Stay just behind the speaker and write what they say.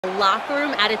locker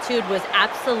room attitude was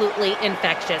absolutely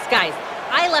infectious. Guys,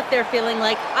 I left there feeling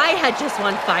like I had just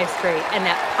won 5 straight, and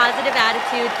that positive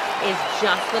attitude is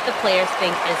just what the players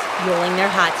think is fueling their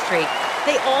hot streak.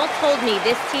 They all told me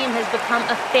this team has become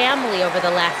a family over the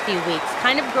last few weeks,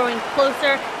 kind of growing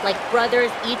closer like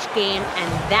brothers each game, and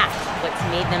that's what's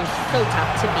made them so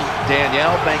tough to beat.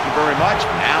 Danielle, thank you very much.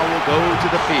 Now we'll go to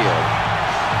the field.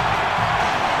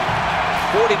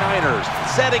 49ers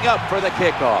setting up for the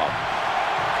kickoff.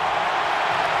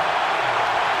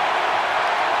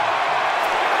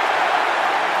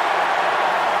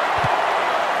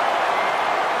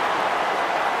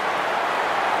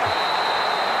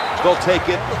 They'll take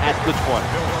it at the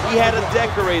 20. He had a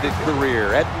decorated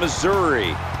career at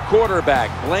Missouri.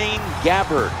 Quarterback Blaine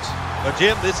Gabbert. Well,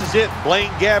 Jim, this is it. Blaine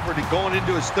Gabbert going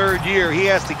into his 3rd year. He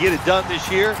has to get it done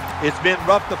this year. It's been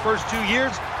rough the first 2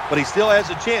 years, but he still has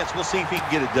a chance. We'll see if he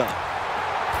can get it done.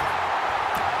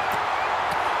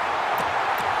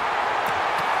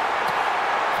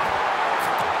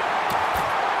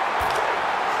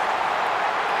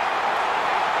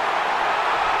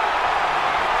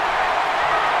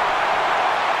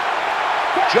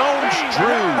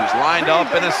 Jones-Drews lined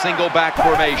up in a single back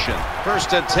formation.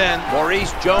 1st and 10,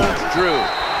 Maurice Jones-Drew.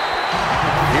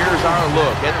 Here's our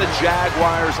look at the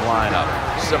Jaguars lineup.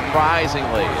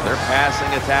 Surprisingly, their passing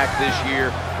attack this year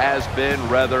has been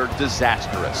rather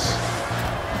disastrous.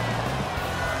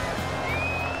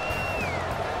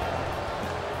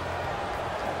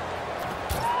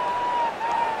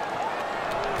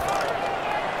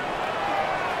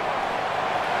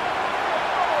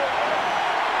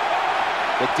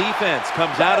 The defense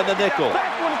comes out in the nickel.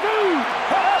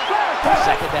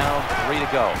 2nd down, 3 to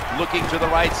go. Looking to the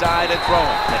right side and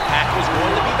throwing. The tackle's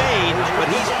going to be made, but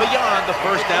he's beyond the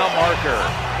 1st down marker.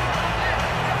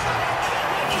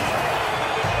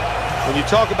 When you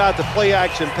talk about the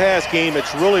play-action pass game,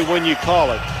 it's really when you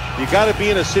call it. You got to be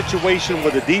in a situation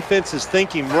where the defense is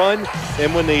thinking run,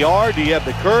 and when they are, do you have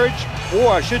the courage, or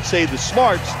I should say the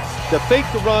smarts, to fake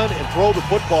the run and throw the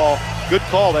football? Good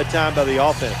call that time by the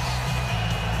offense.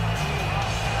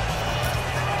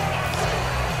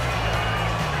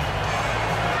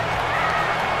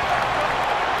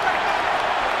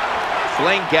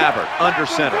 Blaine Gabbert under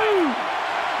center.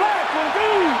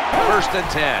 1st and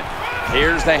 10.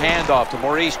 Here's the handoff to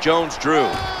Maurice Jones-Drew.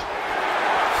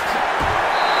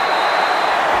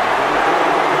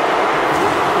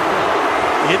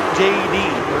 MJD,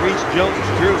 Maurice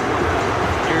Jones-Drew.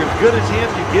 You're as good as him,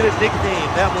 you get a nickname.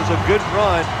 That was a good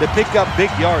run to pick up big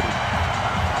yardage.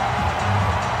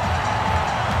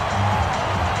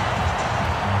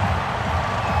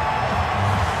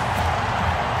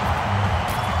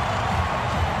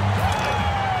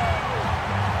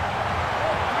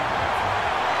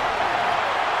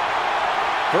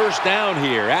 First down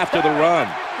here after the run.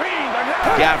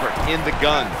 Gabbert in the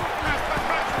gun.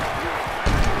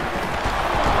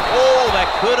 Oh, that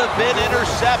could have been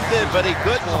intercepted, but he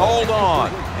couldn't hold on.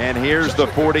 And here's the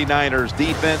 49ers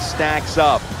defense stacks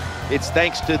up. It's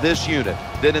thanks to this unit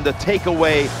that in the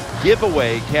takeaway,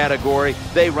 giveaway category,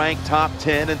 they rank top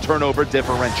 10 in turnover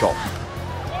differential.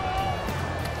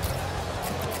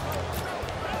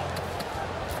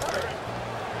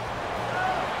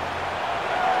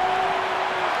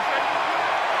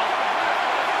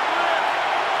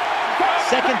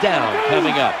 Second down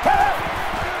coming up.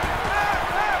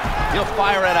 He'll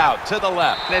fire it out to the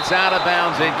left. It's out of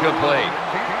bounds, incomplete.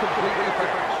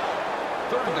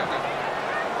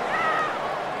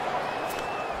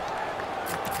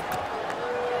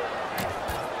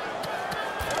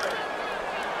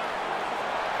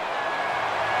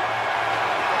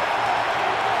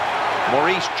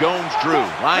 Maurice Jones-Drew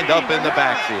lined up in the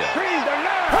backfield.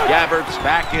 Gabbert's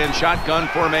back in shotgun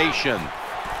formation.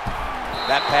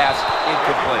 That pass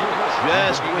incomplete.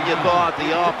 Just when you thought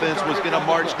the offense was going to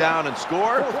march down and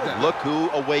score, look who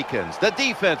awakens. The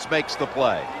defense makes the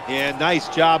play. Yeah, nice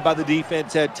job by the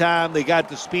defense that time. They got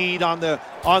the speed on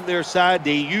their side.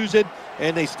 They use it,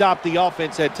 and they stop the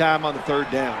offense that time on the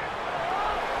 3rd down.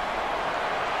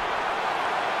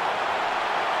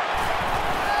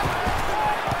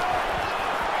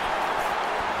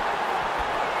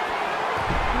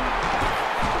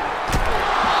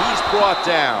 Brought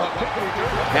down.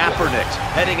 Kaepernick's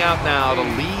heading out now to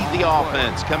lead the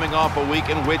offense, coming off a week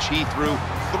in which he threw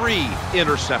 3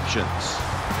 interceptions.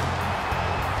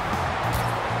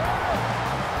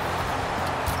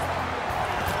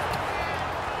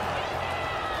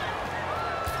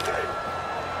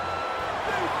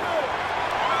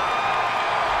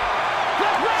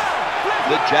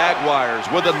 The Jaguars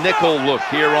with a nickel look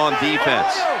here on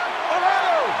defense.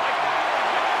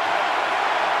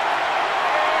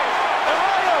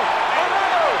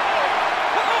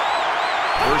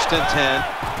 First and 10.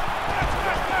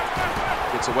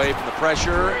 Gets away from the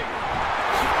pressure.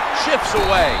 Shifts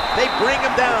away. They bring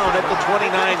him down at the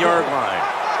 29-yard line.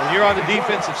 When you're on the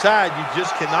defensive side, you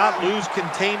just cannot lose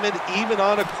containment even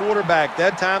on a quarterback.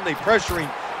 That time they pressure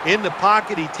him in the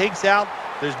pocket. He takes out.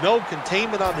 There's no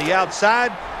containment on the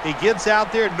outside. He gets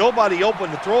out there. Nobody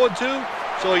open to throw it to.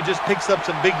 So he just picks up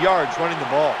some big yards running the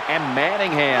ball. And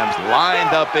Manningham's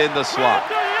lined up in the slot.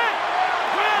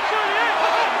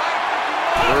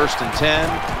 First and 10.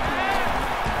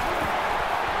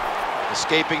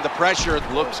 Escaping the pressure,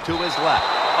 looks to his left.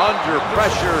 Under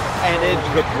pressure and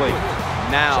incomplete.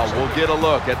 Now we'll get a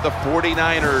look at the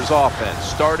 49ers offense,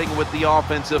 starting with the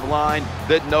offensive line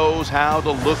that knows how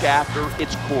to look after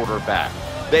its quarterback.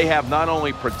 They have not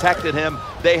only protected him,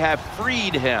 they have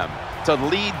freed him to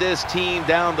lead this team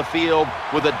down the field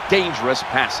with a dangerous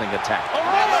passing attack.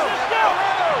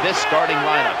 This starting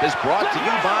lineup is brought to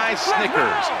you by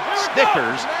Snickers.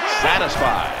 Snickers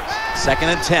satisfies. Second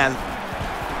and 10.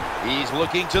 He's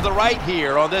looking to the right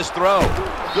here on this throw.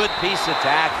 Good piece of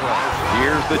tackling.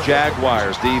 Here's the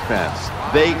Jaguars defense.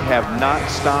 They have not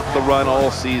stopped the run all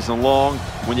season long.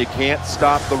 When you can't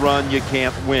stop the run, you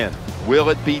can't win. Will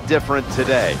it be different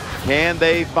today? Can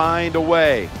they find a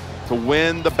way to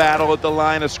win the battle at the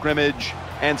line of scrimmage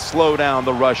and slow down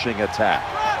the rushing attack?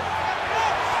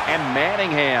 And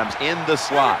Manningham's in the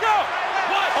slot.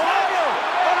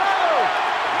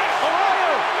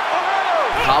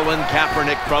 Colin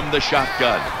Kaepernick from the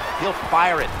shotgun. He'll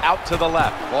fire it out to the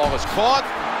left. Ball is caught.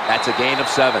 That's a gain of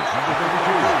 7.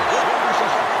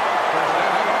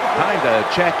 Time to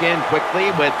check in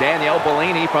quickly with Danielle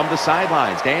Bellini from the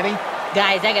sidelines. Danny?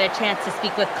 Guys, I got a chance to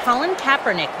speak with Colin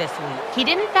Kaepernick this week. He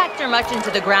didn't factor much into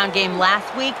the ground game last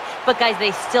week, but guys,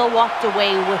 they still walked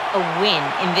away with a win.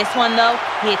 In this one, though,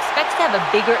 he expects to have a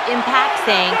bigger impact,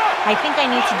 saying, I think I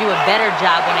need to do a better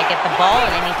job when I get the ball,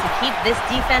 and I need to keep this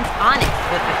defense honest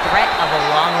with the threat of a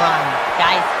long run.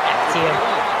 Guys, back to you.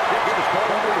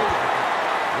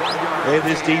 Hey,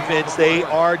 this defense, they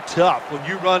are tough. When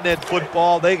you run that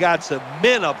football, they got some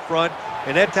men up front,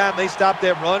 and that time they stopped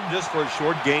that run just for a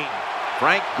short gain.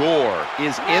 Frank Gore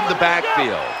is in the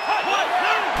backfield.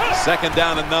 Second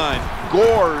down and 9.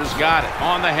 Gore's got it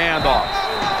on the handoff.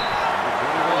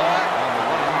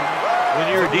 When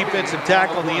you're a defensive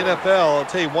tackle in the NFL, I'll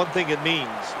tell you one thing it means.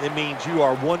 It means you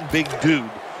are one big dude.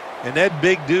 And that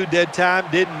big dude that time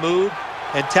didn't move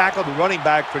and tackled the running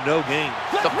back for no gain.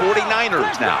 The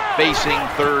 49ers now facing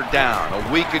third down.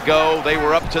 A week ago, they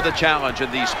were up to the challenge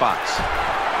in these spots.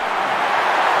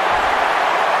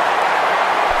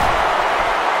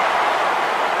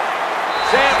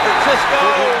 San Francisco,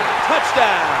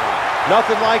 touchdown.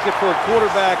 Nothing like it for a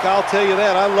quarterback, I'll tell you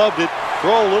that. I loved it.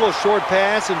 Throw a little short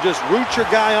pass and just root your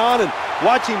guy on and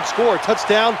watch him score a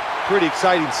touchdown. Pretty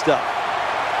exciting stuff.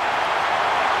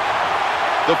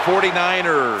 The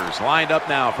 49ers lined up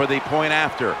now for the point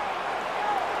after.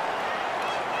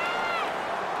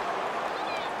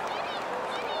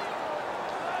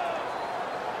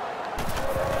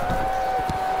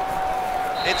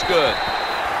 It's good.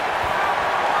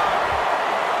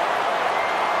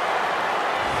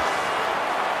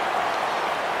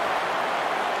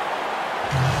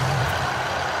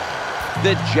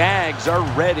 The Jags are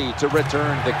ready to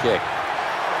return the kick.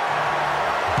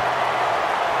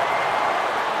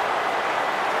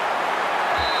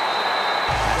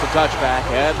 It's a touchback,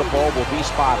 and the ball will be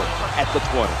spotted at the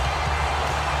 20.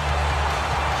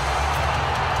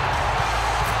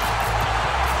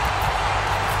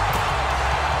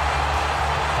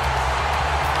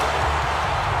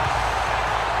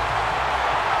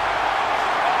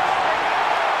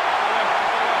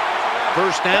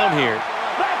 First down here.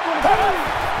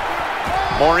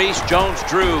 Maurice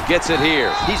Jones-Drew gets it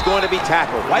here. He's going to be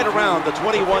tackled right around the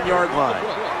 21-yard line.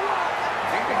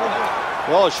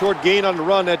 Well, a short gain on the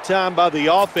run that time by the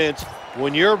offense.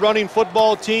 When you're a running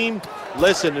football team,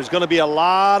 listen, there's going to be a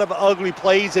lot of ugly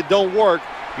plays that don't work.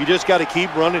 You just got to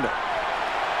keep running them.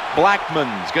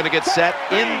 Blackman's going to get set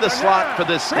in the slot for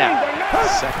this snap.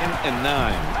 Second and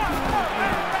 9.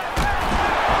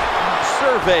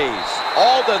 Surveys.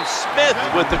 Aldon Smith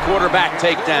with the quarterback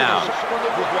takedown.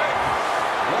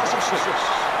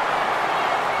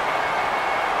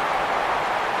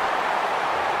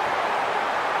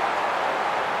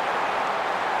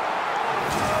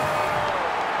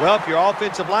 Well, if your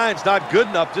offensive line's not good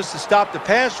enough just to stop the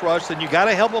pass rush, then you got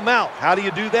to help them out. How do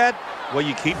you do that? Well,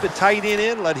 you keep the tight end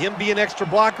in, let him be an extra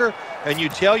blocker, and you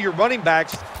tell your running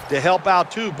backs to help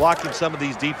out too, blocking some of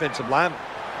these defensive linemen.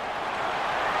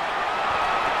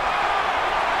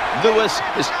 Lewis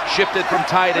is shifted from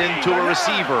tight end to a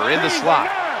receiver in the slot.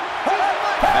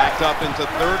 Backed up into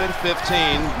 3rd and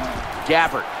 15.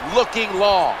 Gabbert looking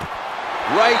long.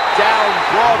 Right down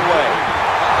Broadway.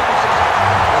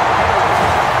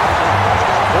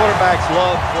 Quarterbacks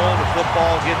love throwing the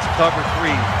football against cover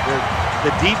 3.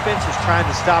 The defense is trying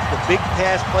to stop the big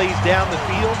pass plays down the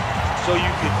field, so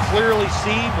you can clearly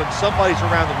see when somebody's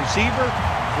around the receiver.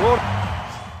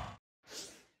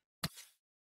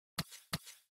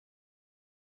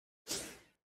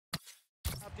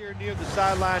 Out there near the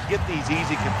sideline, get these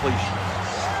easy completions.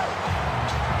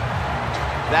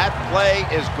 That play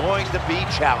is going to be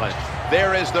challenged.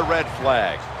 There is the red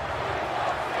flag.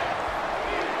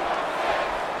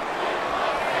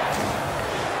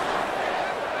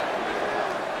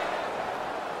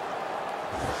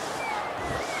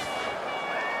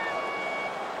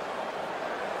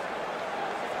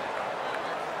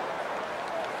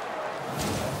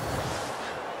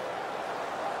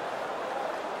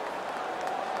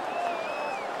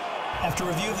 After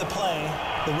review of the play,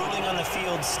 the ruling on the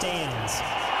field stands.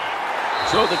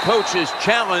 So the coach's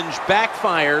challenge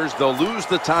backfires. They'll lose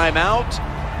the timeout,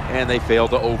 and they fail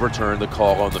to overturn the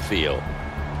call on the field.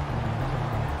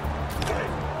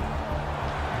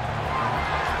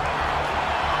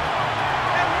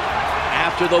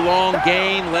 After the long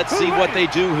gain, let's see what they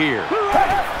do here.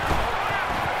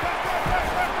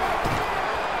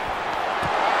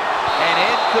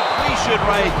 Completion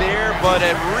right there, but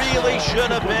it really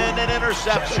should have been an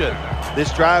interception.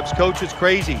 This drives coaches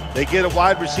crazy. They get a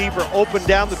wide receiver open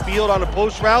down the field on a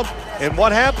post route, and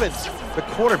what happens? The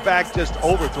quarterback just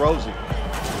overthrows him.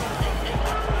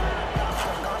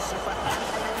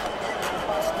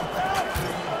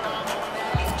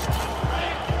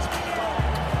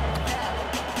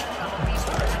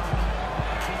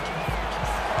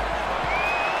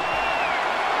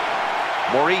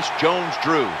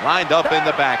 Jones-Drew lined up in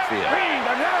the backfield.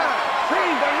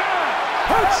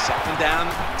 2nd down,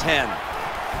 10.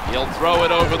 He'll throw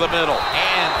it over the middle,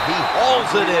 and he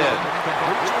hauls it in.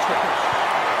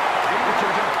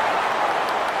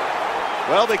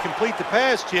 Well, they complete the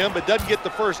pass, Jim, but doesn't get the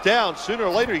first down. Sooner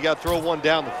or later, you got to throw one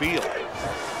down the field.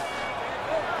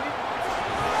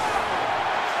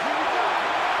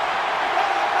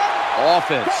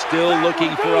 Offense still looking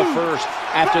for a first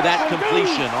after that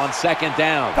completion on 2nd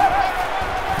down.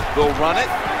 They'll run it.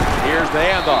 Here's the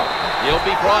handoff. He'll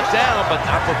be brought down, but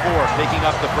not before picking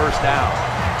up the first down.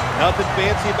 Nothing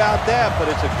fancy about that, but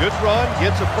it's a good run.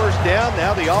 Gets a first down.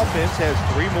 Now the offense has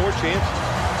 3 more chances.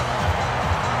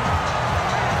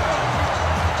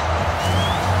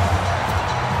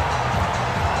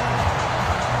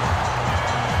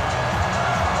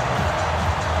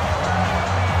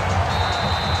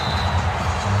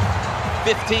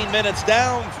 Minutes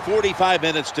down, 45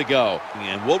 minutes to go.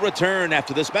 And we'll return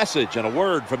after this message and a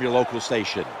word from your local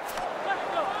station.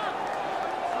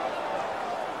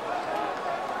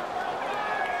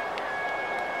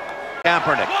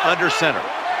 Kaepernick under center.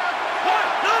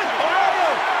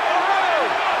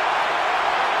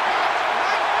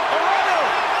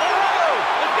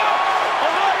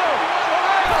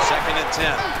 Second and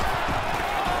 10.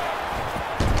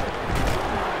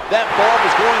 That ball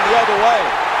was going the other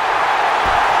way.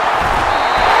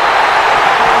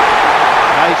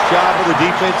 Nice job of the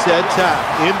defense that time.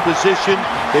 In position,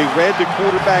 they read the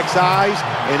quarterback's eyes,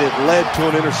 and it led to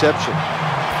an interception.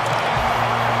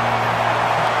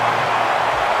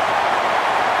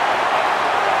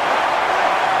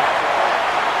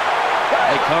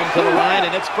 They come to the line,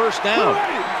 and it's first down.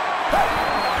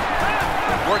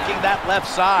 Working that left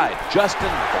side.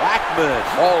 Justin Blackmon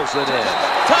hauls it in.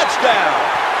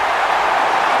 Touchdown!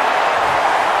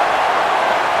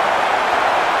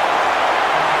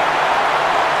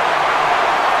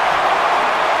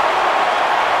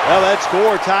 Well, that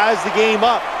score ties the game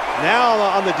up. Now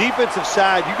on the defensive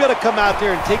side, you got to come out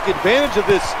there and take advantage of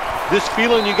this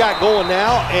feeling you got going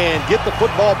now and get the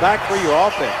football back for your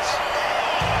offense.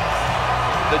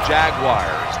 The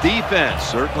Jaguars defense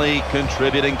certainly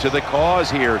contributing to the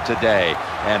cause here today.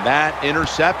 And that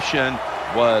interception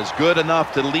was good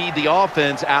enough to lead the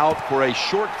offense out for a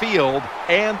short field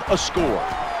and a score.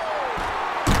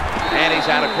 And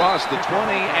he's out across the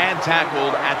 20 and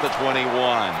tackled at the 21.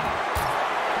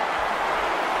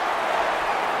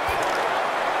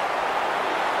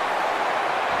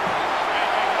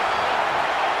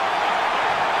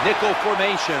 Nickel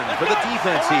formation for the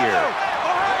defense here.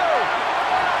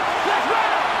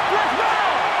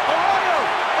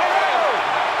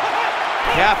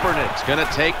 Kaepernick's going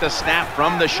to take the snap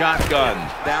from the shotgun.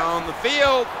 Down the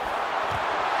field.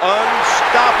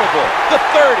 Unstoppable. The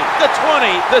 30, the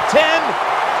 20, the 10.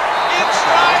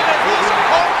 Inside, and he's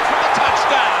home for the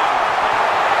touchdown.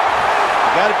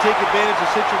 Got to take advantage of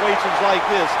situations like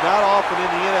this. Not often in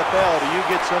the NFL do you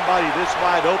get somebody this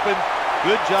wide open.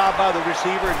 Good job by the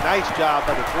receiver. Nice job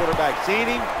by the quarterback seeing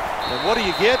him. And what do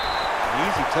you get? An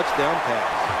easy touchdown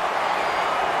pass.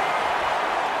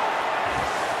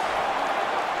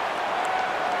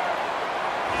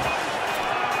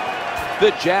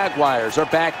 The Jaguars are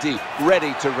back deep,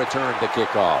 ready to return the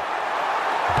kickoff.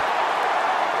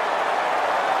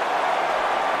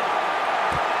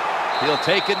 He'll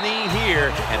take a knee here,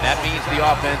 and that means the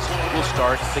offense will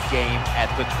start the game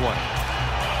at the 20.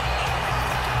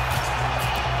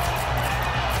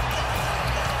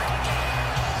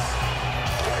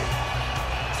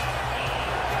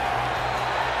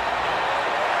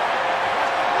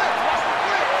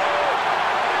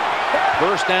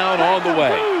 First down on the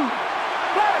way.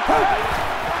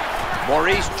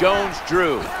 Maurice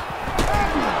Jones-Drew.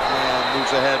 And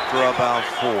moves ahead for about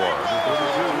 4.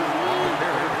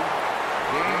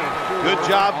 Good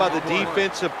job by the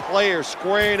defensive player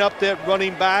squaring up that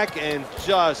running back and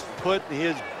just putting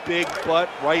his big butt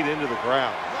right into the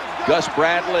ground. Gus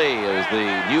Bradley is the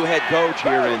new head coach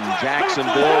here in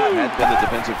Jacksonville. Had been the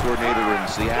defensive coordinator in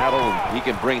Seattle, and he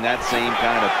can bring that same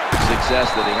kind of success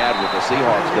that he had with the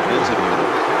Seahawks defensive unit.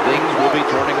 Things will be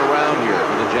turning around here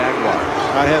for the Jaguars.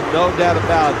 I have no doubt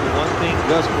about it. The one thing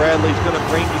Gus Bradley's going to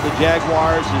bring to the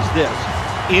Jaguars is this: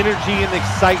 energy and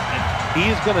excitement. He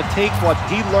is going to take what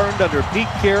he learned under Pete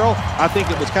Carroll. I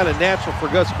think it was kind of natural for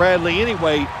Gus Bradley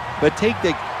anyway, but take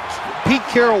the Pete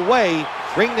Carroll way,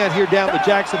 bring that here down to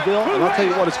Jacksonville, and I'll tell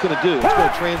you what it's going to do. It's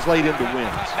going to translate into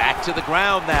wins. Back to the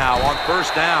ground now on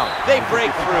first down. They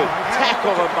break through,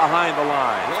 tackle him behind the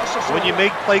line. When you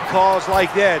make play calls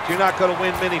like that, you're not going to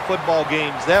win many football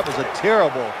games. That was a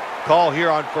terrible call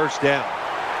here on first down.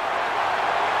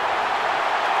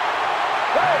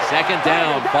 Second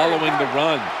down following the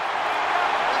run.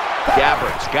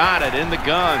 Gabbert's got it in the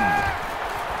gun.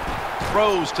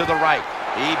 Throws to the right.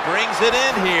 He brings it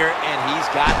in here, and he's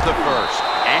got the first.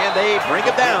 And they bring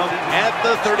him down at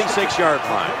the 36-yard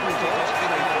line.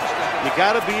 You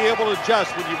got to be able to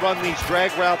adjust when you run these drag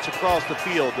routes across the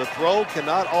field. The throw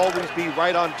cannot always be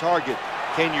right on target.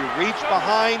 Can you reach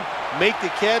behind, make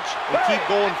the catch, and keep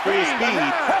going full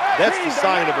speed? That's the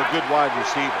sign of a good wide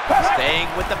receiver. Staying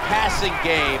with the passing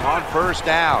game on first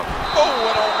down. Oh,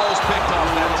 it almost picked up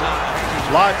that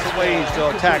time. Lots of ways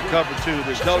to attack cover two.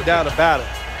 There's no doubt about it.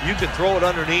 You can throw it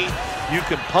underneath. You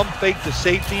can pump fake the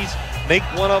safeties, make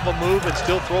one of them move, and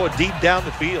still throw it deep down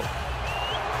the field.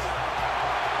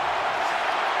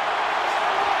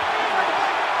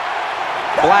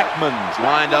 Blackman's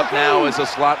lined up now as a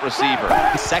slot receiver.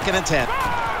 Second and 10.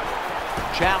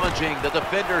 Challenging the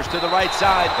defenders to the right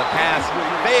side. The pass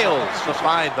fails to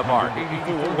find the mark.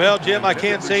 Well, Jim, I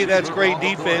can't say that's great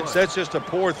defense. That's just a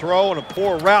poor throw and a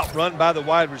poor route run by the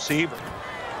wide receiver.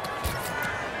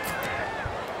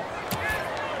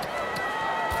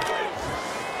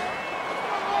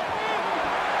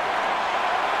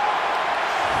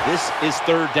 This is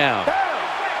third down.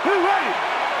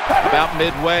 About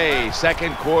midway,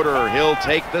 second quarter, he'll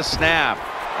take the snap.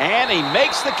 And he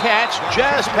makes the catch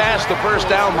just past the first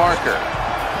down marker.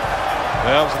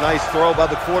 Well, it was a nice throw by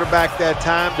the quarterback that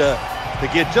time to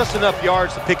get just enough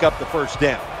yards to pick up the first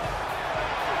down.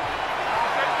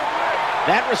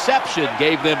 That reception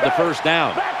gave them the first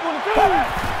down.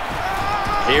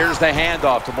 Here's the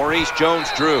handoff to Maurice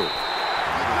Jones-Drew.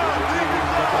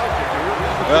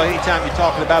 Well, anytime you're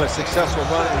talking about a successful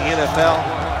run in the NFL,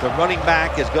 the running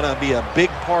back is going to be a big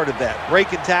part of that.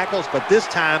 Breaking tackles, but this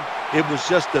time it was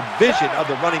just the vision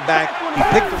of the running back. He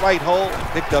picked the right hole and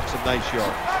picked up some nice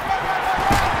yards.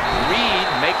 Reed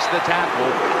makes the tackle.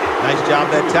 Nice job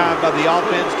that time by the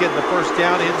offense getting the first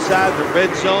down inside the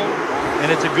red zone.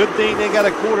 And it's a good thing they got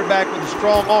a quarterback with a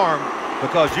strong arm,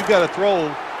 because you got to throw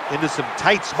into some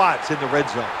tight spots in the red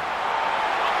zone.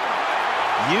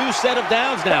 New set of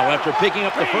downs now after picking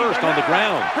up the first on the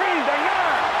ground.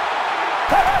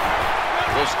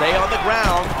 Will stay on the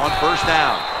ground on first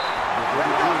down.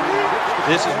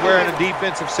 This is where, on the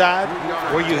defensive side,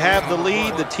 where you have the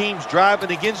lead, the team's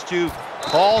driving against you,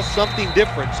 call something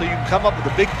different so you can come up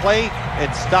with a big play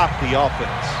and stop the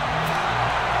offense.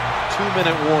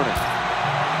 2-minute warning.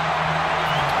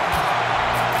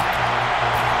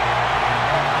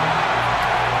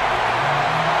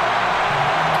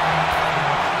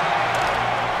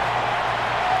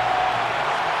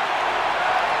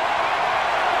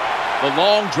 The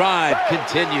long drive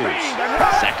continues.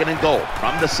 Second and goal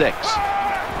from the 6.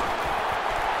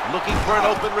 Looking for an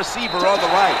open receiver on the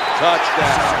right.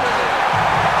 Touchdown.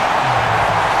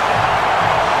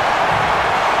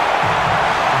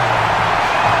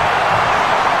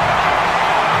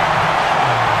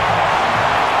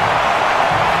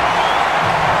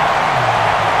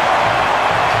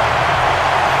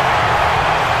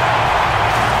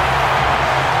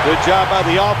 Good job by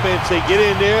the offense. They get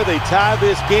in there. They tie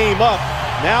this game up.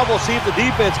 Now we'll see if the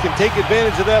defense can take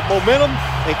advantage of that momentum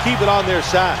and keep it on their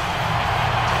side.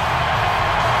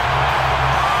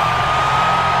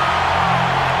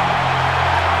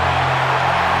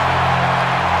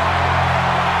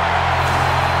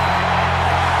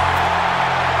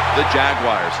 The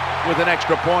Jaguars with an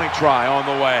extra point try on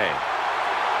the way.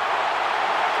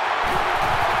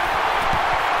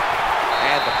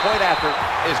 And the point after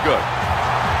is good.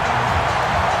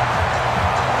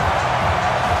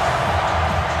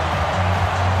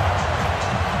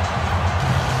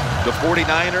 The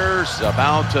 49ers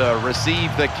about to receive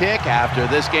the kick after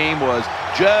this game was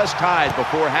just tied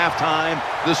before halftime.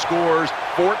 The score's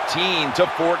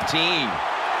 14-14.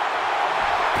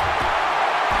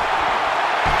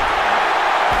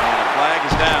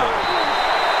 Down.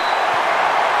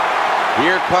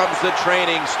 Here comes the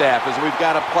training staff as we've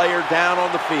got a player down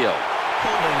on the field.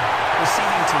 Holding,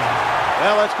 receiving team.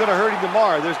 Well, that's going to hurt him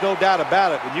tomorrow. There's no doubt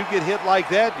about it. When you get hit like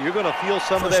that, you're going to feel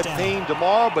some of that pain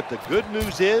tomorrow. But the good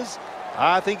news is,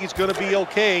 I think he's going to be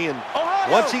okay. And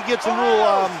once he gets a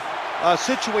little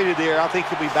situated there, I think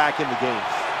he'll be back in the game.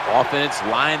 Offense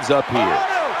lines up here.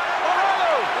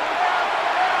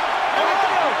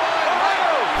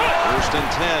 First and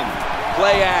 10.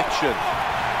 Play action.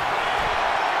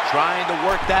 Trying to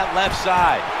work that left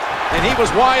side. And he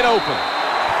was wide open.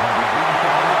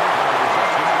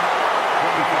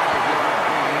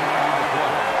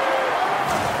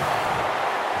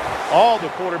 All the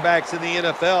quarterbacks in the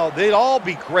NFL, they'd all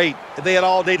be great if they had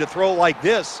all day to throw like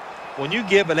this. When you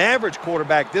give an average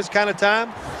quarterback this kind of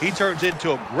time, he turns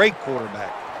into a great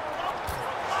quarterback.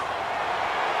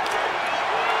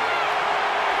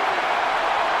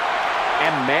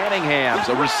 And Manningham's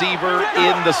a receiver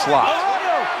in the slot.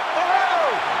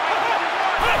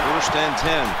 First and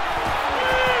 10.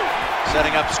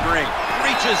 Setting up screen.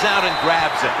 Reaches out and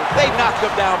grabs it. They knocked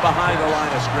him down behind the line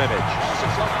of scrimmage.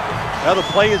 Now the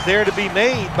play is there to be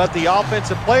made, but the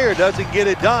offensive player doesn't get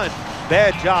it done.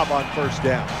 Bad job on first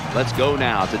down. Let's go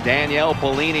now to Danielle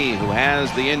Bellini, who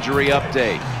has the injury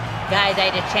update. Guys,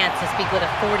 I had a chance to speak with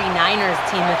a 49ers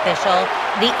team official.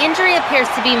 The injury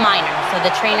appears to be minor, so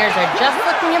the trainers are just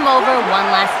looking him over one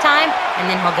last time, and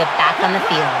then he'll get back on the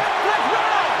field.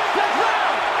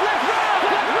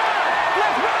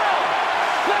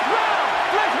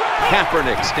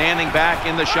 Kaepernick standing back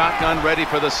in the shotgun, ready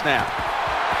for the snap.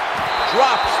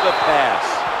 Drops the pass.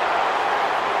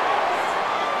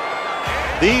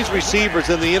 These receivers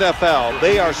in the NFL,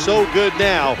 they are so good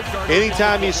now.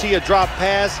 Anytime you see a drop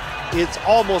pass, it's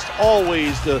almost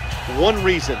always the one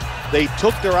reason. They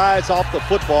took their eyes off the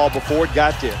football before it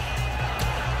got there.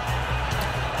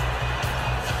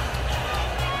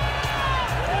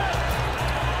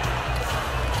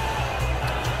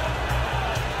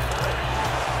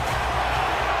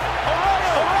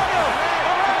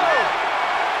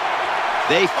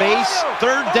 They face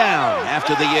third down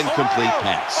after the incomplete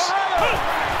pass.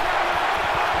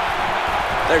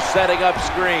 They're setting up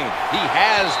screen. He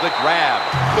has the grab.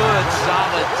 Good,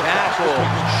 solid tackle.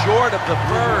 Short of the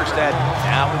first. And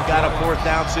now we've got a fourth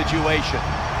down situation.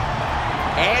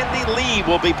 Andy Lee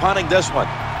will be punting this one.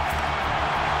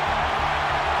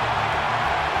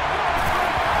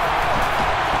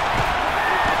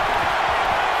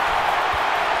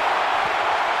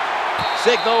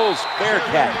 Signals fair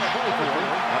catch.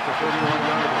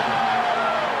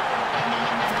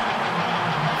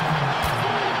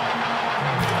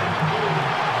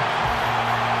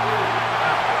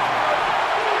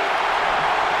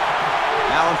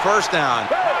 Now on first down.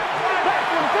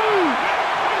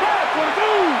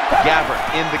 Gabbert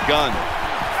in the gun.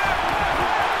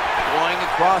 Going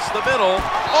across the middle.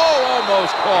 Oh,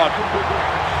 almost caught.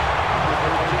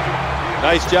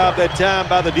 Nice job that time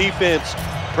by the defense.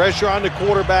 Pressure on the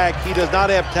quarterback. He does not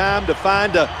have time to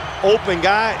find an open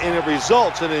guy, and it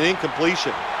results in an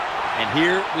incompletion. And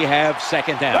here we have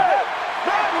second down.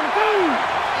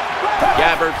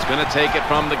 Gabbert's going to take it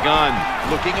from the gun.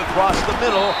 Looking across the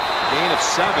middle. Gain of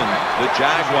 7. The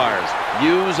Jaguars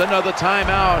use another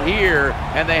timeout here,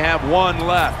 and they have one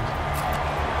left.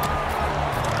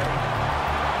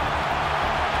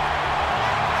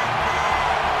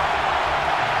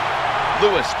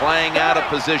 Lewis playing out of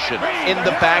position in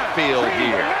the backfield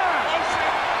here.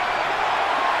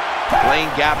 Blaine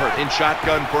Gabbert in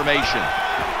shotgun formation.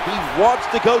 He wants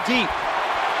to go deep.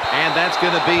 And that's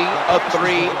going to be a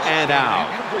 3 and out.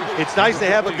 It's nice to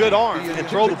have a good arm and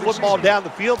throw the football down the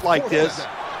field like this.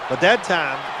 But that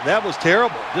time, that was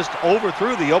terrible. Just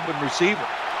overthrew the open receiver.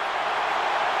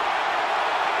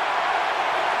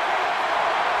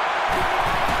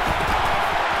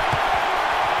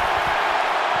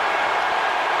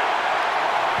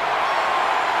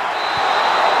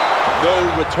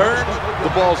 return. The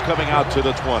ball's coming out to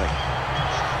the 20.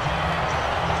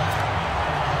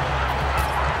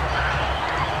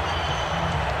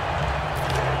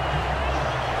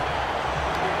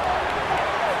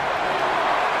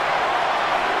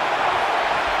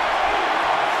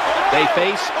 They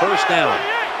face first down.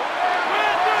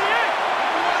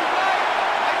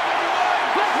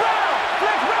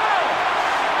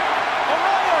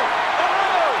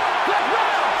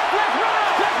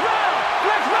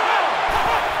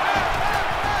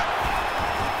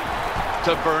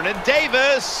 To Vernon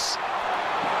Davis.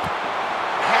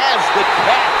 Has the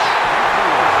catch.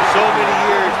 So many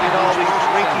years in all these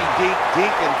rinky-dink, dink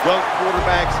and dunk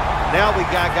quarterbacks. Now we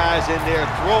got guys in there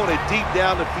throwing it deep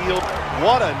down the field.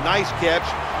 What a nice catch.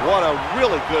 What a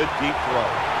really good deep throw.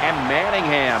 And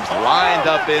Manningham's lined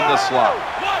up in the slot.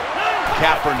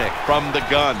 Kaepernick from the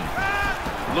gun.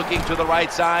 Looking to the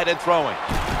right side and throwing.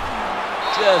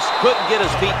 Just couldn't get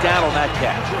his feet down on that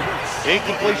catch.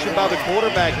 Incompletion by the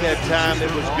quarterback that time.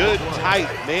 It was good, tight,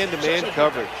 man-to-man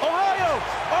coverage.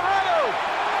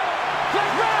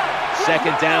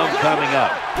 Second down coming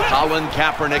up. Colin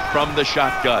Kaepernick from the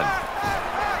shotgun.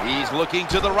 He's looking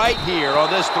to the right here on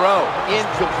this throw.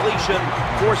 Incompletion,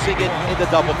 forcing it into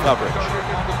double coverage.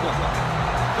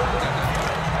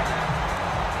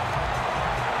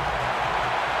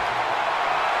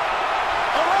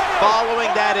 Following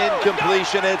that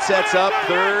incompletion, it sets up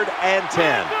 3rd and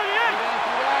 10.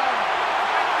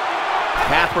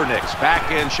 Kaepernick's back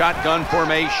in shotgun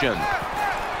formation.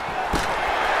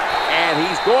 And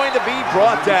he's going to be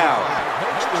brought down.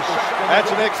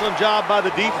 That's an excellent job by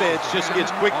the defense. Just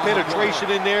gets quick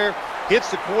penetration in there, hits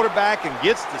the quarterback, and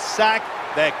gets the sack.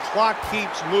 That clock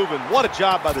keeps moving. What a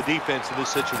job by the defense in this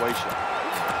situation.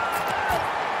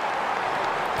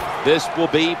 This will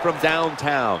be from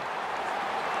downtown.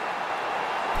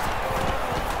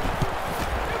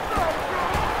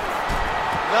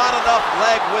 Not enough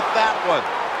leg with that one.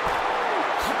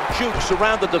 Jukes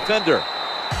around the defender.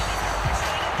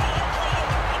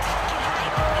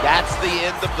 That's the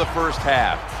end of the first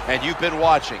half. And you've been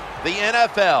watching the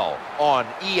NFL on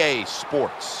EA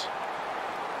Sports.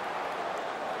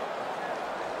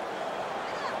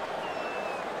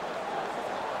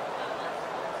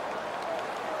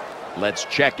 Let's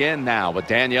check in now with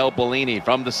Danielle Bellini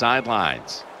from the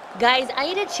sidelines. Guys, I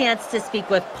had a chance to speak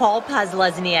with Paul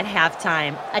Posluszny at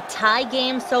halftime. A tie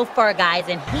game so far, guys,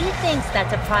 and he thinks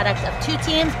that's a product of two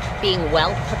teams being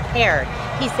well prepared.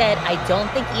 He said, I don't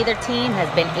think either team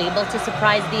has been able to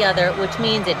surprise the other, which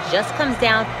means it just comes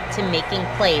down to making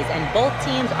plays, and both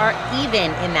teams are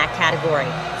even in that category.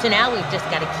 So now we've just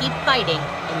got to keep fighting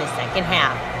in the second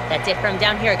half. That's it from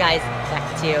down here, guys. Back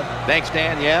to you. Thanks,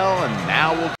 Danielle, and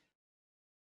now we'll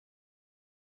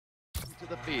to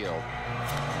the field.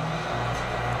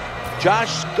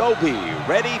 Josh Scobie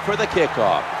ready for the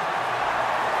kickoff.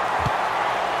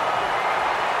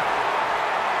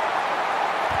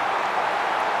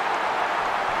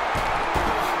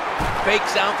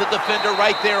 Fakes out the defender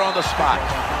right there on the spot.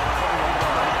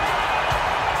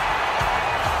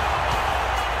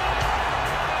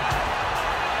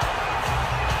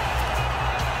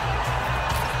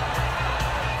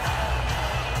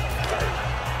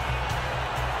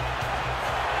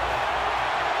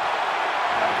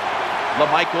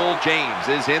 LaMichael James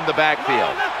is in the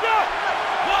backfield.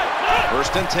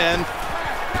 1st and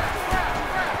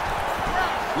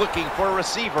 10. Looking for a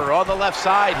receiver on the left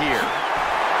side here.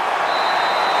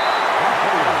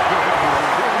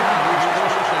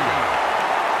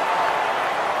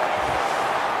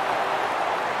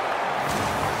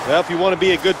 Well, if you want to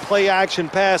be a good play-action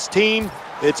pass team,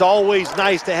 it's always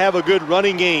nice to have a good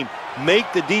running game. Make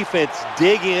the defense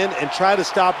dig in and try to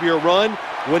stop your run.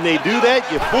 When they do that,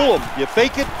 you fool them. You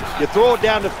fake it, you throw it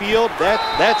down the field.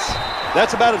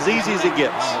 That's about as easy as it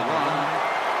gets.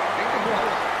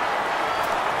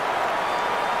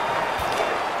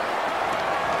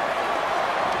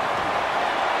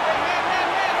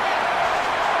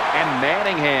 And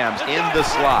Manningham's in the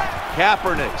slot.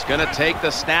 Kaepernick's going to take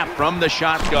the snap from the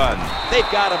shotgun. They've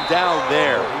got him down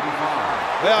there.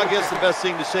 Well, I guess the best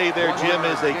thing to say there, Jim,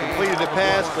 is they completed the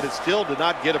pass, but it still did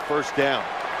not get a first down.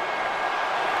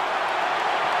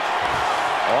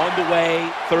 On the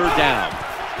way, 3rd down.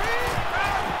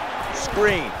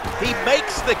 Screen. He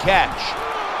makes the catch.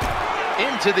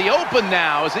 Into the open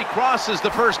now as he crosses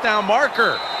the first down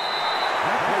marker.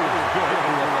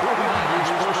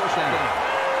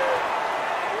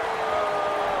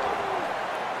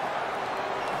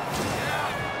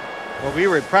 Well, we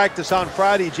were at practice on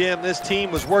Friday, Jim. This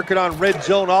team was working on red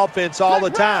zone offense all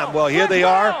the time. Well, here they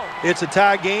are. It's a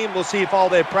tie game. We'll see if all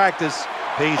that practice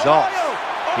pays off.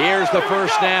 Here's the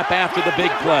first snap after the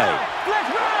big play.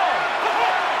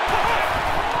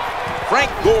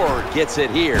 Frank Gore gets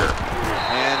it here.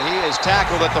 And he is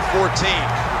tackled at the 14.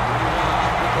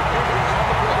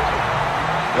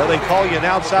 Well, they call you an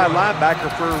outside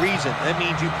linebacker for a reason. That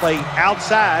means you play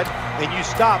outside and you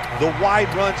stop the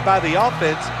wide runs by the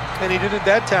offense, and he did it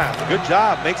that time. Good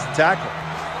job, makes the tackle.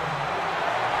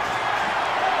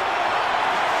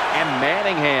 And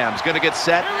Manningham's going to get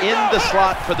set in the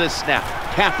slot for this snap.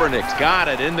 Kaepernick's got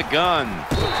it in the gun.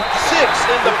 6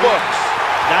 in the books.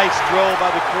 Nice throw by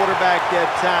the quarterback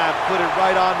that time. Put it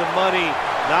right on the money.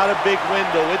 Not a big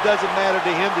window. It doesn't matter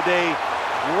to him today.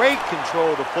 Great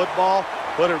control of the football.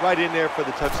 Put it right in there for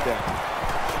the touchdown.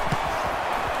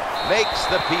 Makes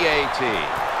the PAT.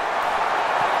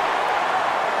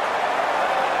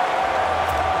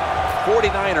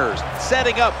 49ers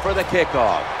setting up for the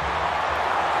kickoff.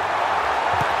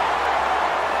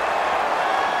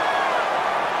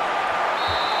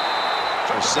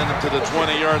 Send him to the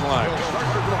 20-yard line.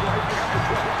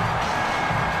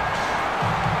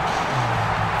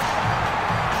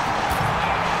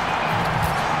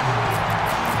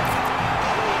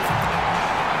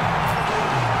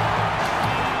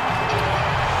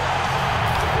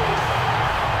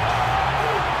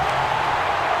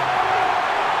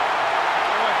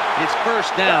 It's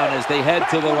first down as they head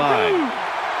to the line.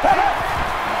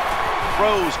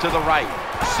 Throws to the right.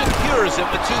 Secures it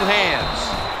with 2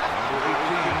 hands.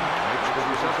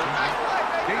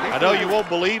 I know you won't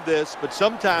believe this, but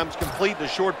sometimes completing a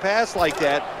short pass like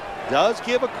that does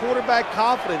give a quarterback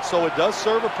confidence, so it does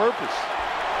serve a purpose.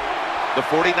 The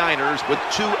 49ers with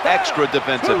 2 extra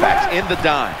defensive backs in the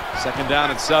dime. 2nd down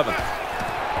and 7.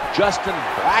 Justin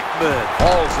Blackmon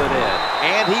hauls it in,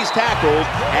 and he's tackled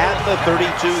at the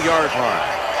 32-yard line.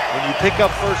 When you pick up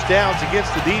first downs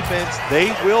against the defense, they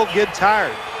will get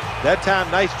tired. That time,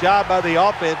 nice job by the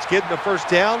offense getting the first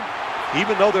down,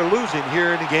 even though they're losing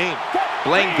here in the game.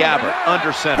 Blaine Gabbert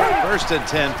under center. 1st and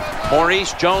 10.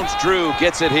 Maurice Jones-Drew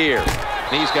gets it here.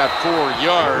 He's got 4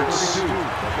 yards.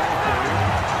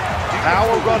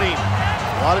 Power running.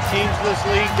 A lot of teams in this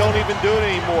league don't even do it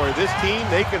anymore. This team,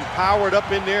 they can power it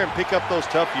up in there and pick up those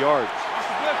tough yards.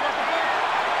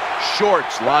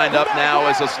 Shorts lined up now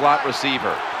as a slot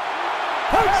receiver.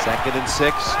 2nd and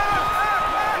 6.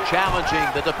 Challenging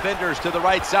the defenders to the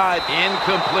right side.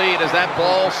 Incomplete as that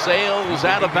ball sails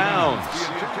out of bounds.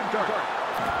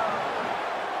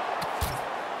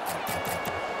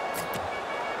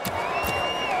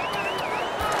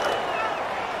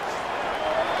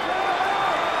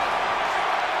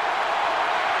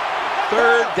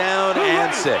 Third down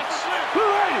and 6.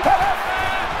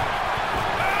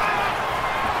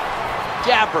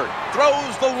 Gabbert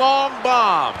throws the long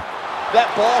bomb.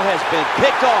 That ball has been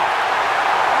picked off.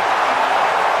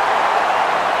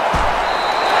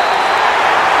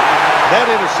 That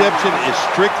interception is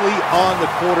strictly on the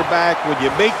quarterback. When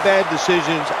you make bad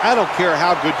decisions, I don't care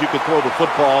how good you can throw the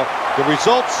football. The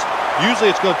results, usually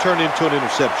it's going to turn into an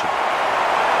interception.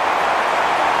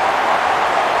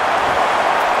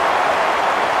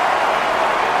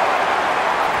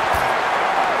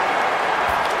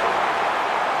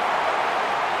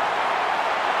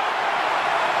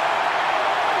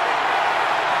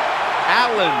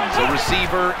 Allen's a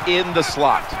receiver in the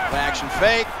slot. Action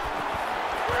fake.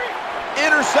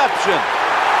 Interception.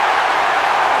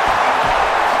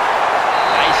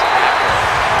 Nice tackle.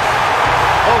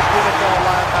 Most NFL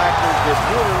linebackers, they're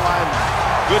borderline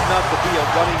good enough to be a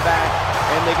running back,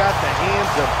 and they got the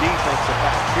hands of defensive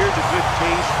backs. Here's a good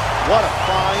case. What a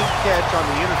fine catch on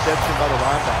the interception by the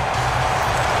linebacker.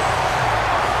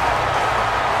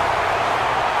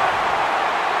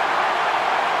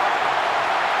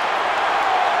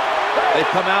 They've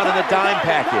come out in the dime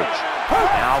package.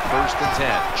 Now 1st and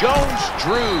 10.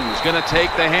 Jones-Drew's going to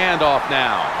take the handoff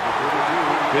now.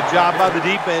 Good job by the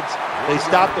defense. They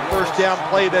stopped the first down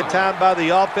play that time by the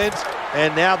offense,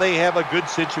 and now they have a good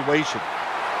situation.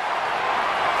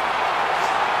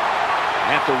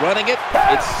 After running it,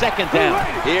 it's 2nd down.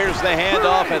 Here's the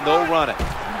handoff, and they'll run it.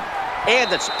 And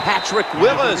it's Patrick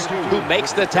Willis who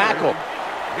makes the tackle.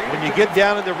 When you get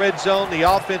down in the red zone, the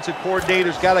offensive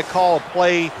coordinator's got to call a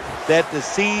play that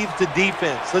deceives the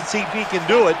defense. Let's see if he can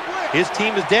do it. His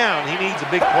team is down. He needs a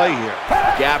big play here.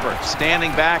 Gabbert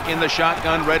standing back in the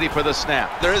shotgun, ready for the snap.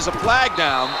 There is a flag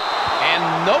down,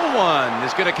 and no one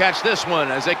is going to catch this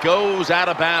one as it goes out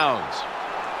of bounds.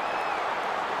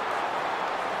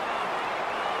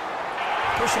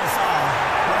 Personal foul,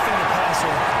 roughing the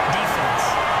passer, defense.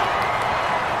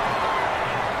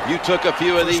 You took a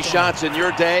few of these shots in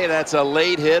your day. That's a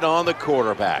late hit on the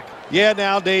quarterback. Yeah,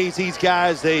 nowadays these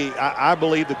guys, I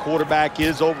believe the quarterback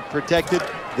is overprotected.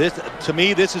 To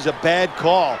me, this is a bad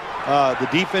call. The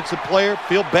defensive player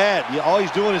feel bad. All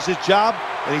he's doing is his job,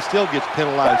 and he still gets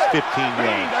penalized 15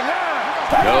 yards.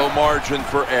 No margin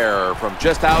for error from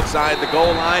just outside the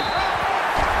goal line.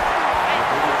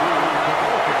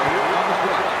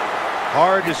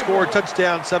 Hard to score a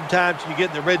touchdown sometimes when you get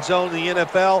in the red zone in the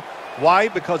NFL. Why?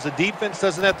 Because the defense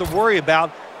doesn't have to worry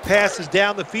about passes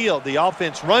down the field. The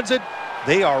offense runs it.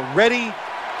 They are ready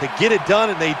to get it done,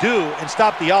 and they do, and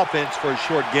stop the offense for a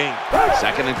short gain.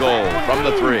 2nd and goal from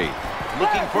the 3.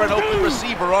 Looking for an open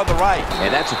receiver on the right,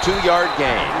 and that's a 2-yard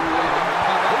gain.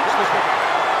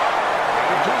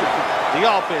 The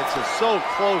offense is so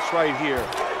close right here.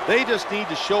 They just need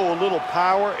to show a little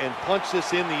power and punch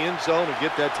this in the end zone and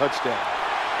get that touchdown.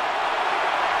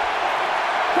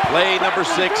 Play number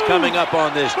 6 coming up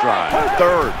on this drive.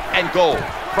 3rd and goal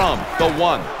from the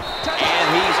 1. And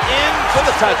he's in for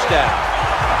the touchdown.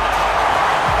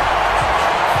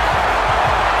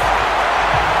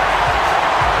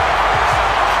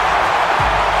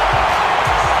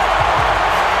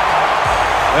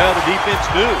 Well, the defense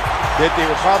knew that they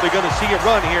were probably going to see it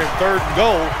run here in 3rd and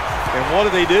goal. And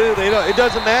what do? It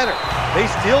doesn't matter. They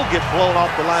still get blown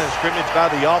off the line of scrimmage by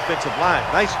the offensive line.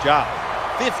 Nice job.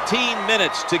 15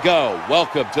 minutes to go.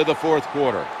 Welcome to the 4th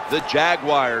quarter. The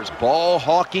Jaguars'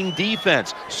 ball-hawking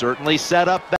defense certainly set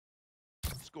up that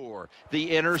score.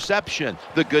 The interception,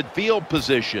 the good field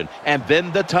position, and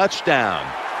then the touchdown.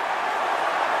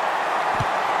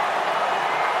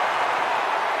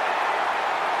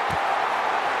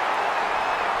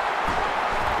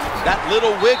 That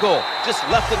little wiggle just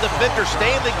left the defender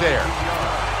standing there.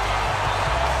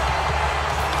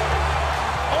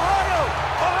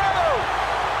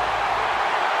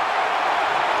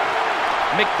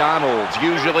 McDonald's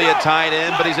usually a tight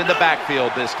end, but he's in the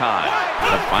backfield this time.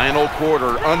 The final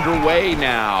quarter underway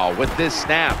now with this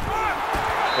snap.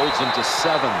 Holds him to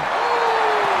 7.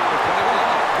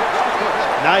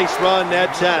 Nice run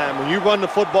that time. When you run the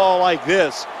football like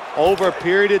this, over a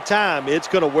period of time, it's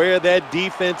going to wear that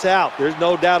defense out. There's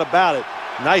no doubt about it.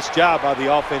 Nice job by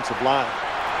the offensive line.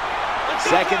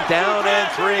 2nd down and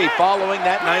 3 following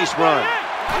that nice run.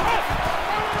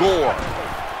 Gore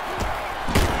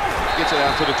gets it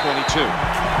out to the 22.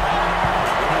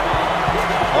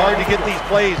 Hard to get these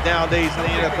plays nowadays in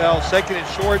the NFL. 2nd and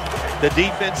short, the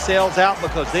defense sails out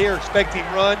because they are expecting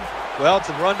run. Well, it's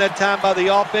a run that time by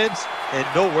the offense and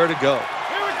nowhere to go.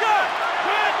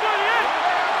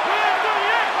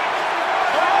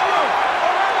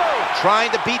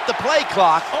 Trying to beat the play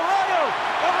clock.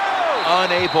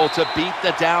 Unable to beat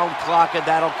the down clock, and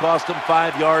that'll cost him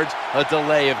 5 yards, a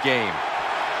delay of game.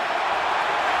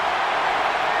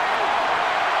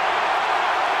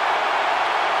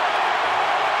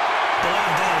 Delay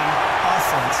of game,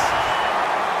 offense.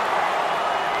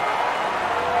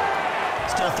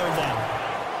 Still 3rd down.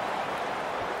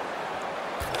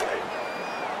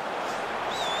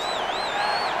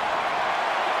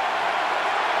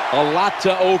 A lot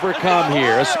to overcome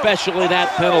here, especially that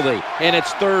penalty, and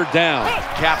it's 3rd down.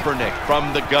 Kaepernick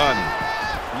from the gun,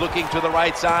 looking to the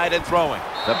right side and throwing.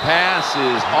 The pass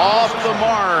is off the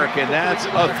mark, and that's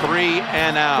a 3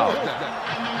 and out.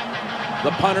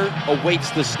 The punter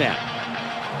awaits the snap.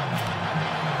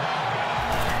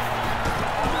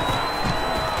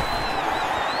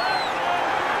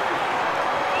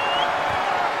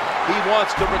 He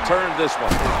wants to return this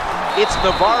one. It's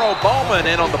Navarro Bowman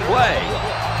in on the play.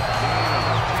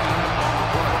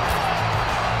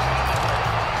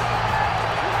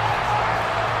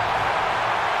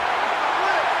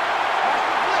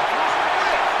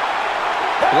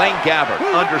 Blaine Gabbert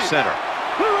under center.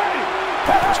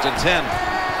 1st and 10.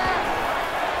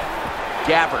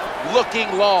 Gabbert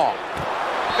looking long.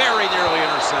 Very nearly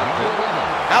intercepted.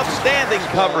 Outstanding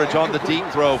coverage on the deep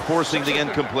throw, forcing the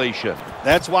incompletion.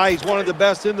 That's why he's one of the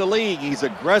best in the league. He's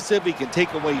aggressive. He can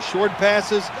take away short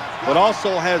passes, but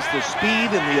also has the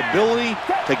speed and the ability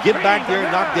to get back there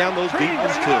and knock down those deep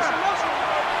ones too.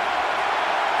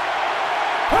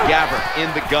 Gabbert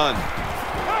in the gun,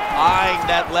 eyeing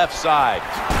that left side.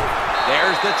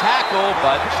 There's the tackle,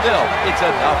 but still, it's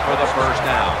enough for the 1st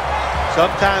down.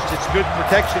 Sometimes it's good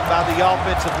protection by the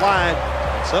offensive line.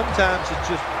 Sometimes it's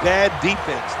just bad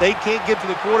defense. They can't get to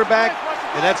the quarterback,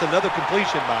 and that's another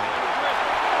completion by him.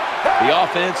 The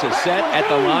offense is set at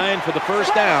the line for the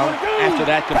 1st down after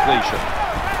that completion.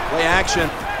 Play action.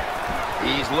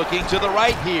 He's looking to the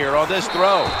right here on this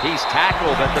throw. He's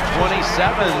tackled at the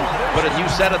 27, but a new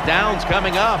set of downs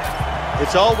coming up.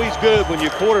 It's always good when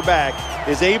your quarterback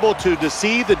is able to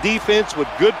deceive the defense with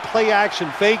good play-action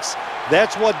fakes.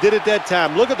 That's what did it that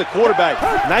time. Look at the quarterback.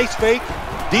 Nice fake.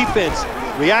 Defense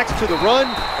reacts to the run,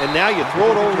 and now you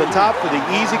throw it over the top for the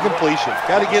easy completion.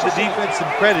 Got to give the defense some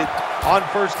credit on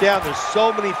first down. There's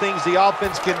so many things the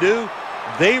offense can do.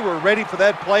 They were ready for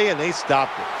that play, and they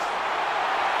stopped it.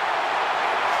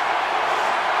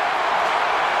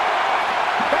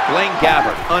 Blaine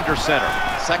Gabbert under center.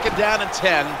 2nd down and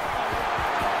 10.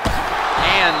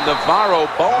 And Navarro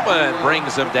Bowman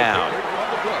brings him down.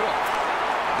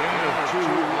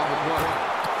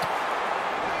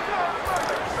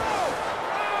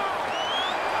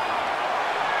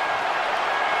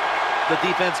 The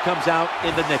defense comes out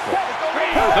in the nickel.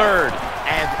 3rd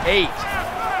and 8.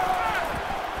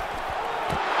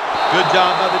 Good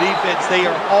job by the defense. They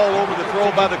are all over the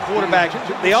throw by the quarterback.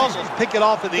 They also pick it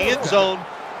off in the end zone.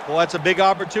 Well, that's a big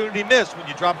opportunity missed when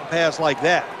you drop a pass like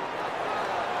that.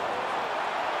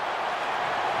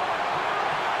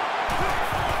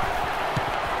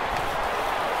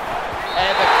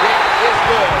 And the kick is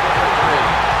good.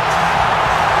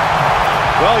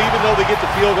 Well, even though they get the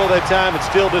field goal that time, it's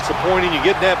still disappointing. You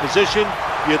get in that position,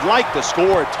 you'd like to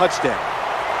score a touchdown.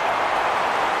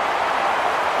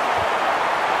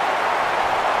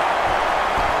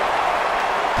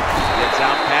 Gets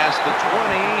out past the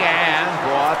 20 and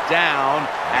brought down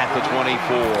at the 24.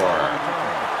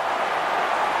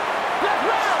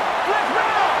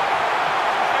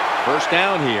 First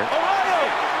down here.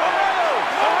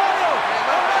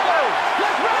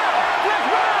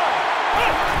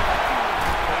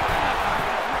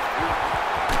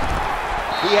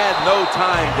 He had no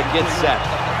time to get set.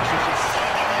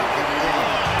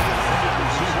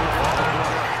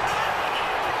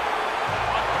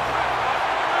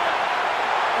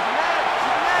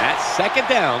 That's 2nd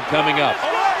down coming up.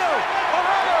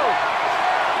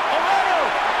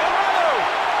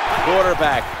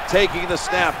 Quarterback taking the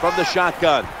snap from the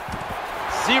shotgun.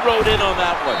 Zeroed in on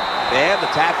that one. And the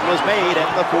tackle was made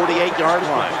at the 48-yard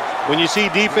line. When you see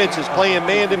defenses playing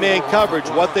man-to-man coverage,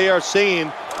 what they are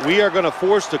saying, we are going to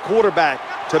force the quarterback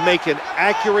to make an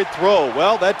accurate throw.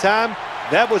 Well, that time,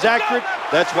 that was accurate.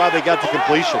 That's why they got the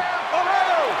completion.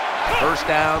 First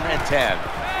down and 10.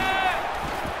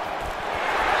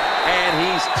 And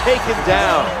he's taken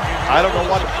down. I don't know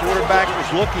what the quarterback was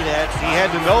looking at. He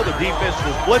had to know the defense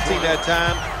was blitzing that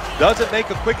time. Doesn't make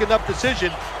a quick enough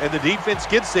decision, and the defense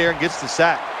gets there and gets the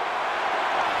sack.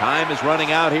 Time is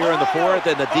running out here in the 4th,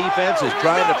 and the defense is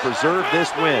trying to preserve this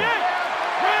win.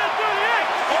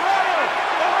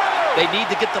 They need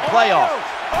to get the play off.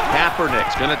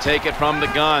 Kaepernick's going to take it from the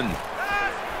gun.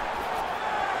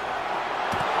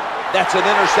 That's an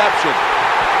interception.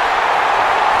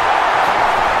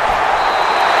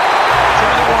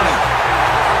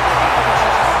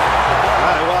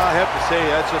 Well, I have to say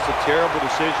that's just a terrible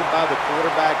decision by the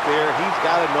quarterback there. He's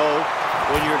got to know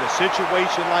when you're in a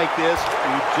situation like this,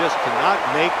 you just cannot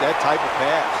make that type of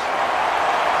pass.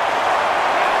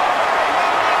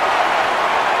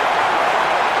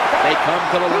 They come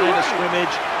to the line of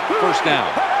scrimmage. First down.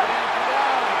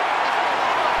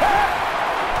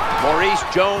 Maurice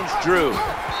Jones-Drew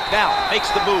now makes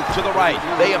the move to the right.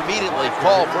 They immediately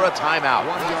call for a timeout.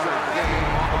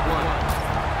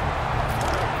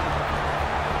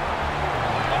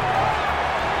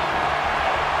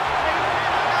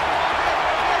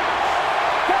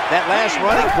 That last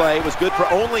running play was good for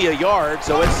only a yard,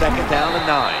 so it's 2nd down and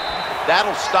 9.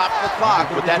 That'll stop the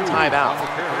clock with that timeout.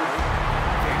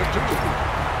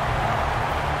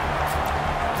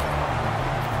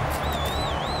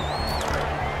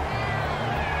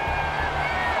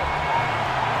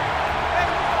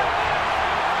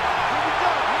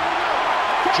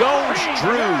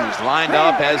 Jones-Drew's lined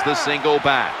up as the single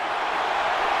back.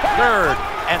 3rd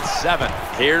and 7.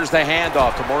 Here's the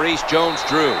handoff to Maurice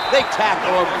Jones-Drew. They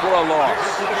tackle him for a loss.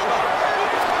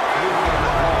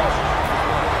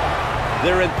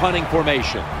 They're in punting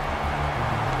formation.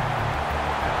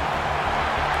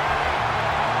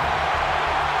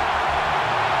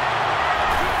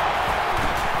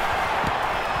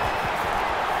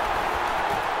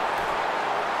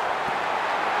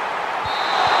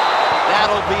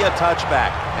 That'll be a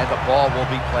touchback, and the ball will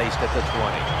be placed at the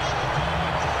 20.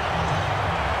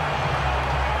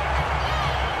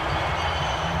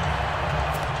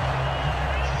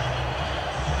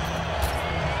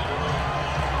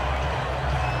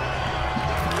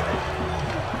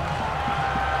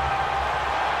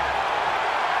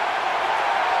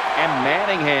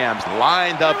 Manningham's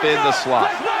lined up in the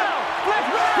slot.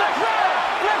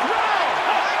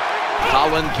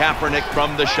 Colin Kaepernick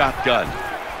from the shotgun.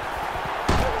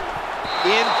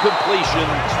 Incompletion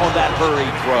on that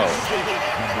hurried throw.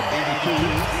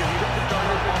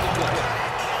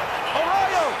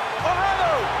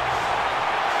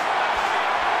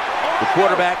 The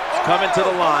quarterback coming to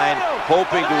the line,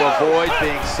 hoping to avoid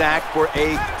being sacked for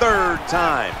a third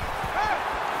time.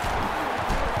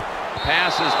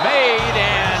 Pass is made,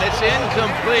 and it's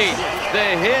incomplete.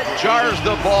 The hit jars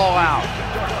the ball out.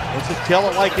 Let's just tell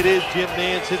it like it is, Jim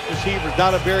Nance. His receiver's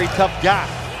not a very tough guy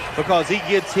because he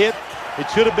gets hit. It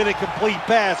should have been a complete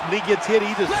pass, but he gets hit.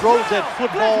 He just throws that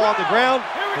football on the ground,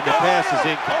 and the pass is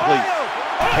incomplete.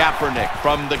 Kaepernick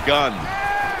from the gun.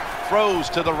 Throws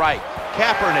to the right.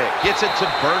 Kaepernick gets it to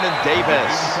Vernon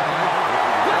Davis.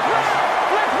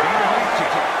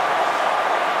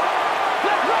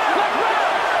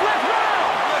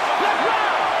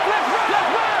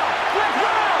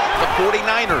 The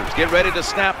 49ers get ready to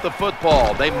snap the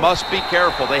football. They must be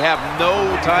careful. They have no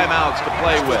timeouts to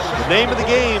play with. The name of the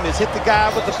game is hit the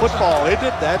guy with the football, isn't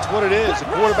it? That's what it is. The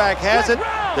quarterback has it.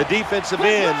 The defensive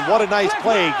end, what a nice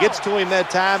play. Gets to him that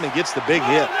time and gets the big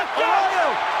hit.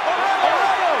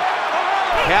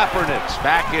 Kaepernick's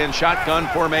back in shotgun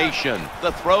formation.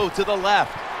 The throw to the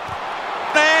left.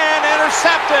 And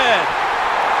intercepted.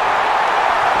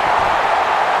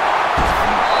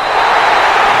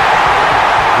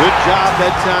 Good job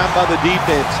that time by the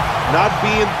defense. Not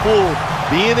being fooled,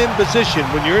 being in position.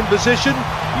 When you're in position,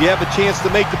 you have a chance to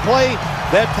make the play.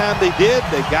 That time they did.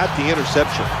 They got the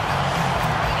interception.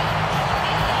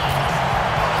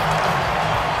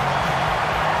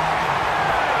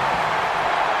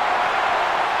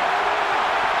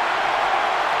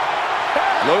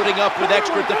 Loading up with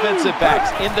extra defensive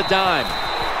backs in the dime.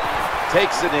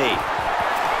 Takes a knee.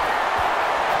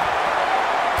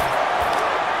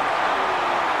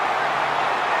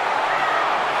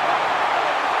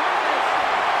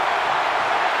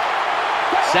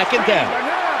 Second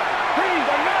down.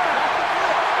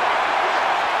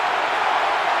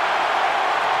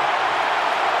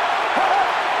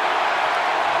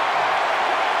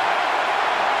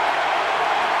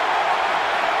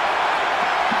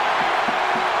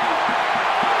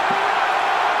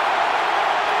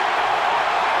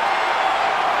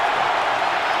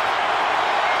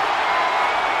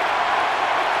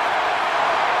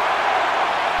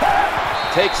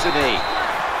 Takes a knee.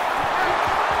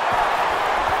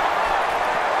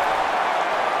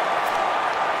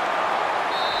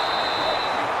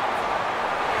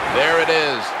 There it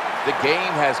is. The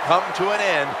game has come to an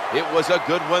end. It was a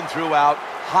good one throughout,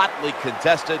 hotly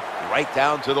contested right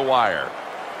down to the wire.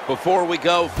 Before we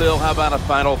go, Phil, how about a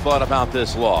final thought about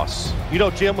this loss? You know,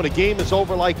 Jim, when a game is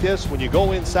over like this, when you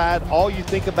go inside, all you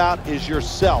think about is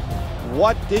yourself.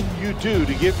 What did you do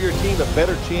to give your team a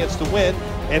better chance to win?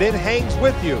 And it hangs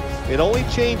with you. It only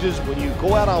changes when you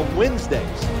go out on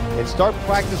Wednesdays and start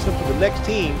practicing for the next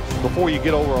team before you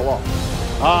get over a loss.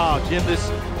 Ah, Jim,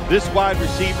 this wide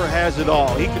receiver has it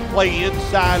all. He can play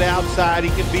inside, outside. He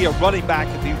can be a running back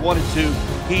if he wanted to.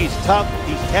 He's tough.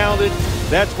 He's talented.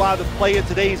 That's why the play of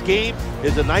today's game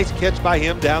is a nice catch by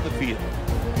him down the field.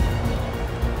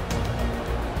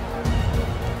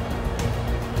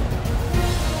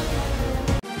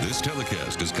 This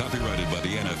telecast is copyrighted by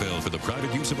the NFL for the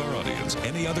private use of our audience.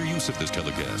 Any other use of this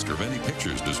telecast or of any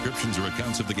pictures, descriptions, or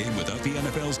accounts of the game without the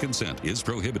NFL's consent is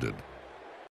prohibited.